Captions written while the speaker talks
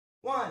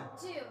1,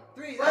 2,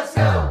 3, let's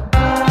go!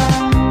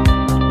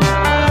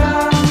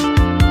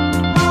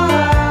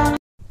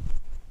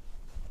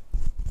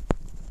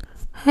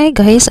 Hi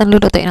guys, ang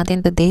lulutuin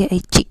natin today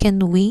ay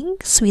chicken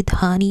wings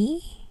with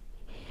honey.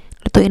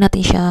 Lutuin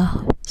natin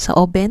siya sa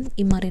oven.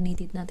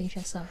 I-marinate natin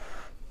siya sa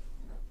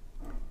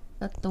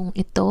tatlong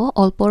ito.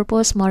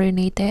 All-purpose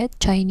marinated,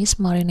 Chinese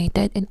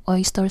marinated, and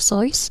oyster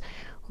sauce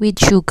with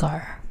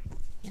sugar.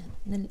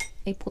 Yan.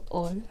 I put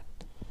all.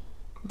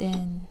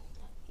 Then,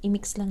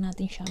 i-mix lang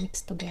natin siya.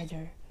 Mix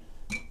together.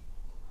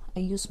 I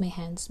use my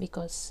hands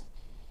because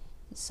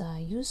it's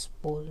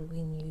useful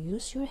when you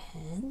use your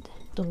hand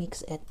to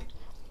mix it.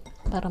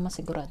 Para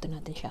masigurado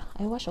natin siya.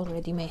 I wash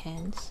already my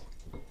hands.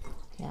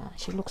 Yeah,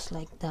 she looks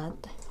like that.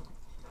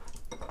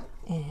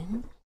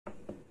 And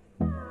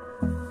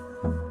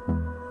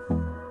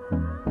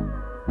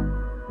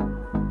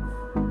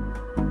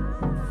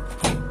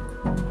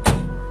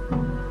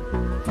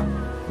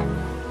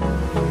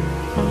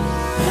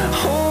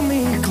hold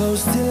me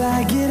close till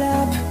I get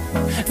up.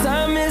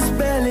 Time is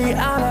barely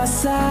on our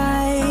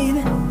side.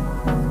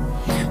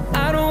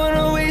 I don't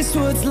wanna waste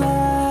what's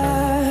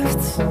left.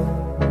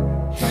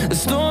 The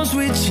storms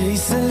we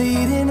chase are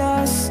leading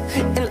us,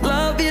 and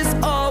love is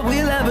all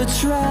we'll ever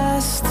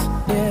trust.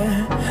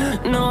 Yeah,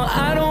 no,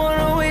 I don't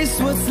wanna waste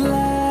what's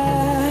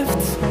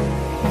left.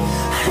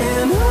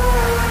 And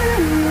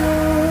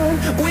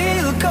on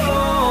we'll go,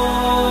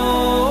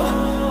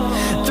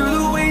 through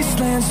the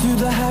wastelands,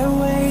 through the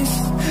highways,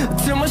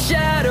 till my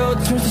shadow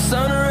turns to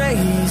sun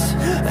rays.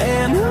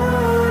 And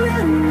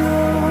on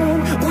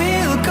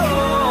we'll go,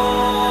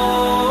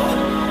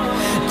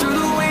 through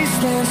the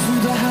wastelands,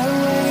 through the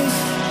highways.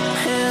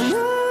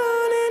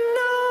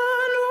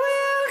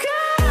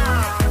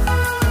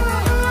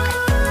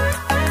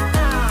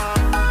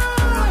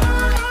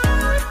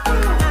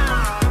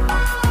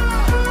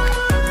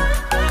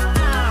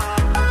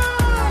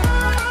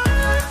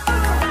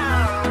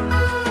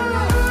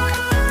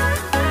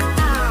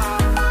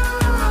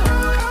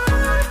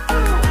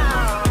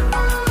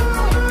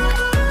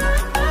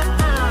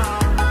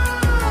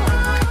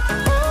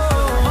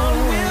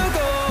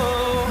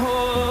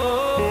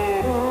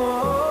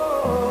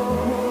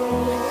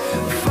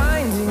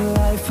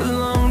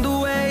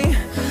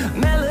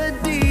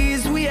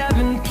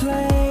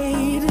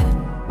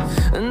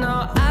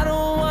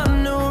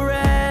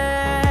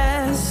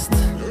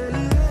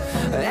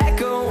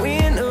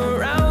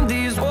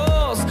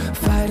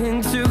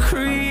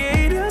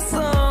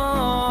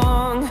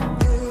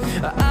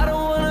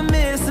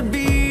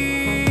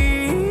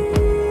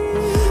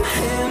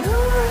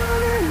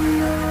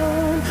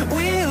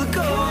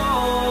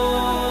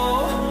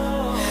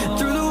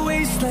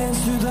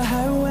 Through the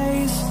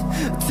highways,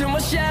 till my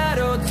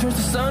shadow turns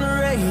to sun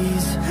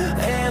rays.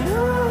 And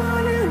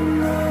on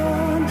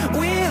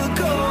we'll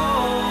go,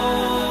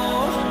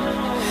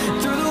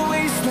 through the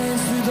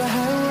wastelands, through the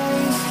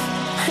highways.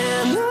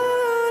 And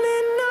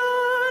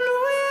on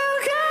we'll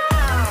go.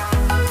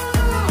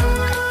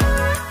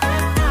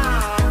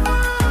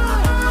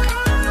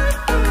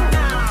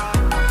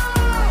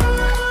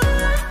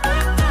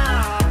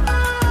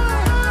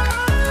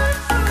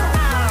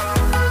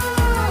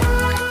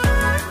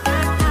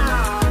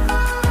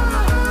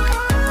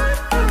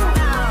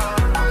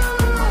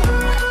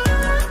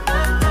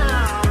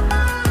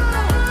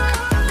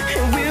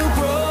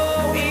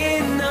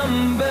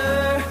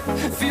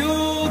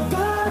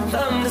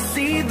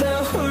 See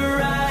the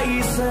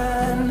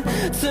horizon,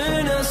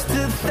 turn us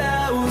to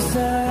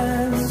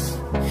thousands,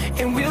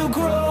 and we'll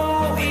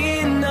grow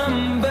in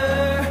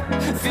number,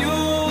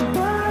 fueled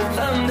by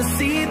them to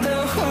see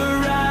the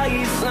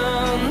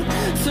horizon,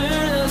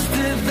 turn us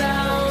to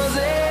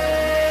thousands.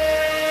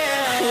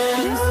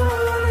 And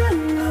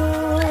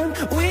on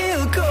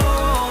we'll go,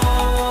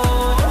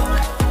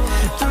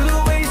 through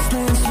the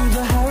wastelands, through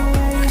the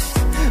highways,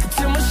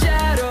 till my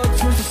shadow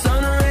turns to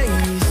sun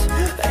rays.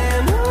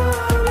 And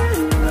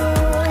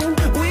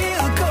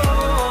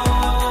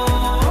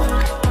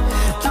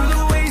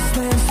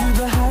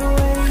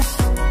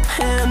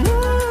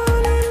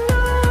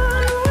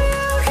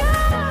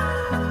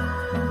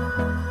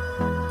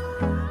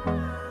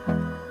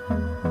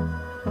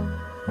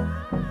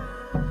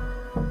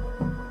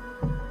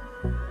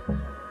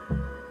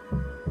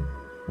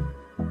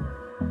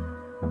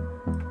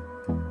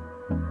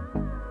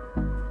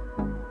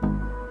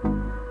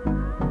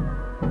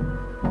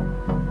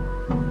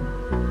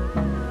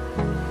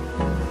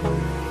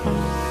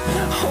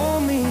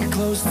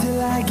close till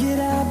I get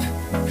up.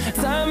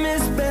 Time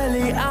is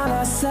barely on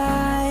our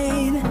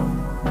side.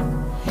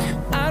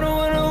 I don't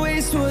wanna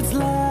waste what's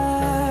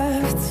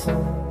left.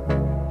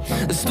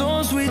 The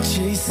storms we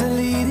chase are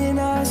leading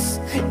us,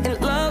 and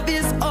love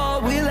is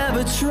all we'll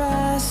ever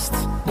trust.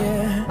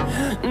 Yeah,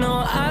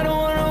 no, I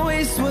don't wanna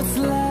waste what's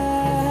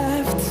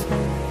left.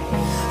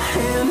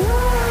 And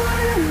on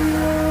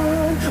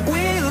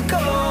we'll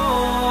go,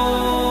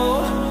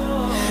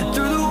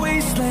 through the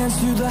wastelands,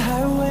 through the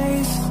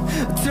highways,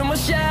 till my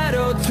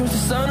shadow turns to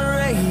sun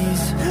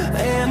rays.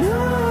 And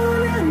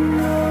on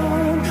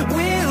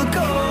we'll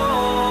go,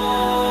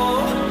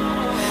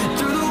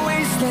 through the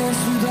wastelands.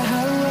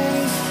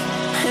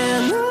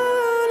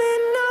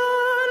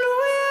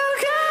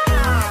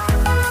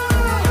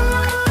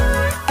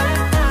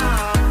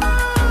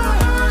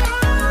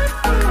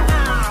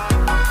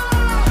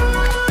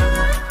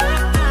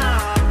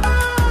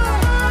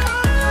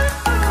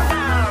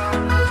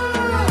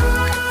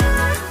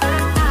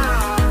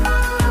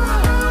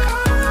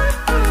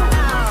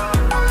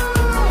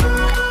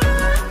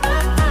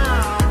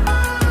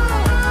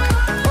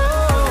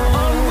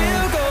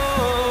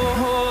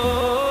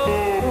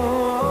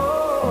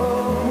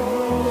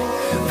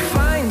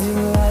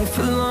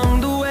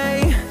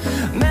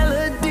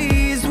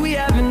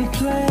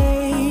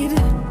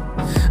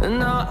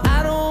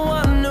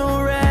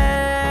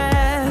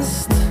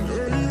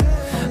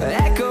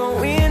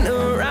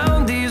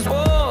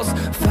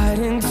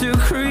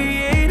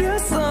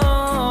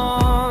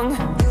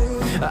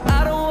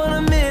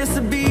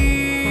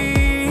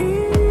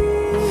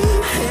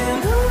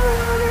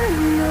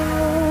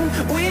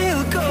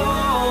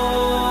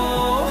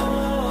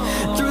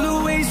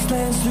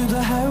 through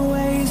the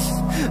highways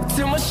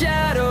till my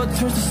shadow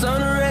turns to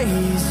sun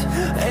rays.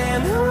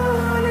 And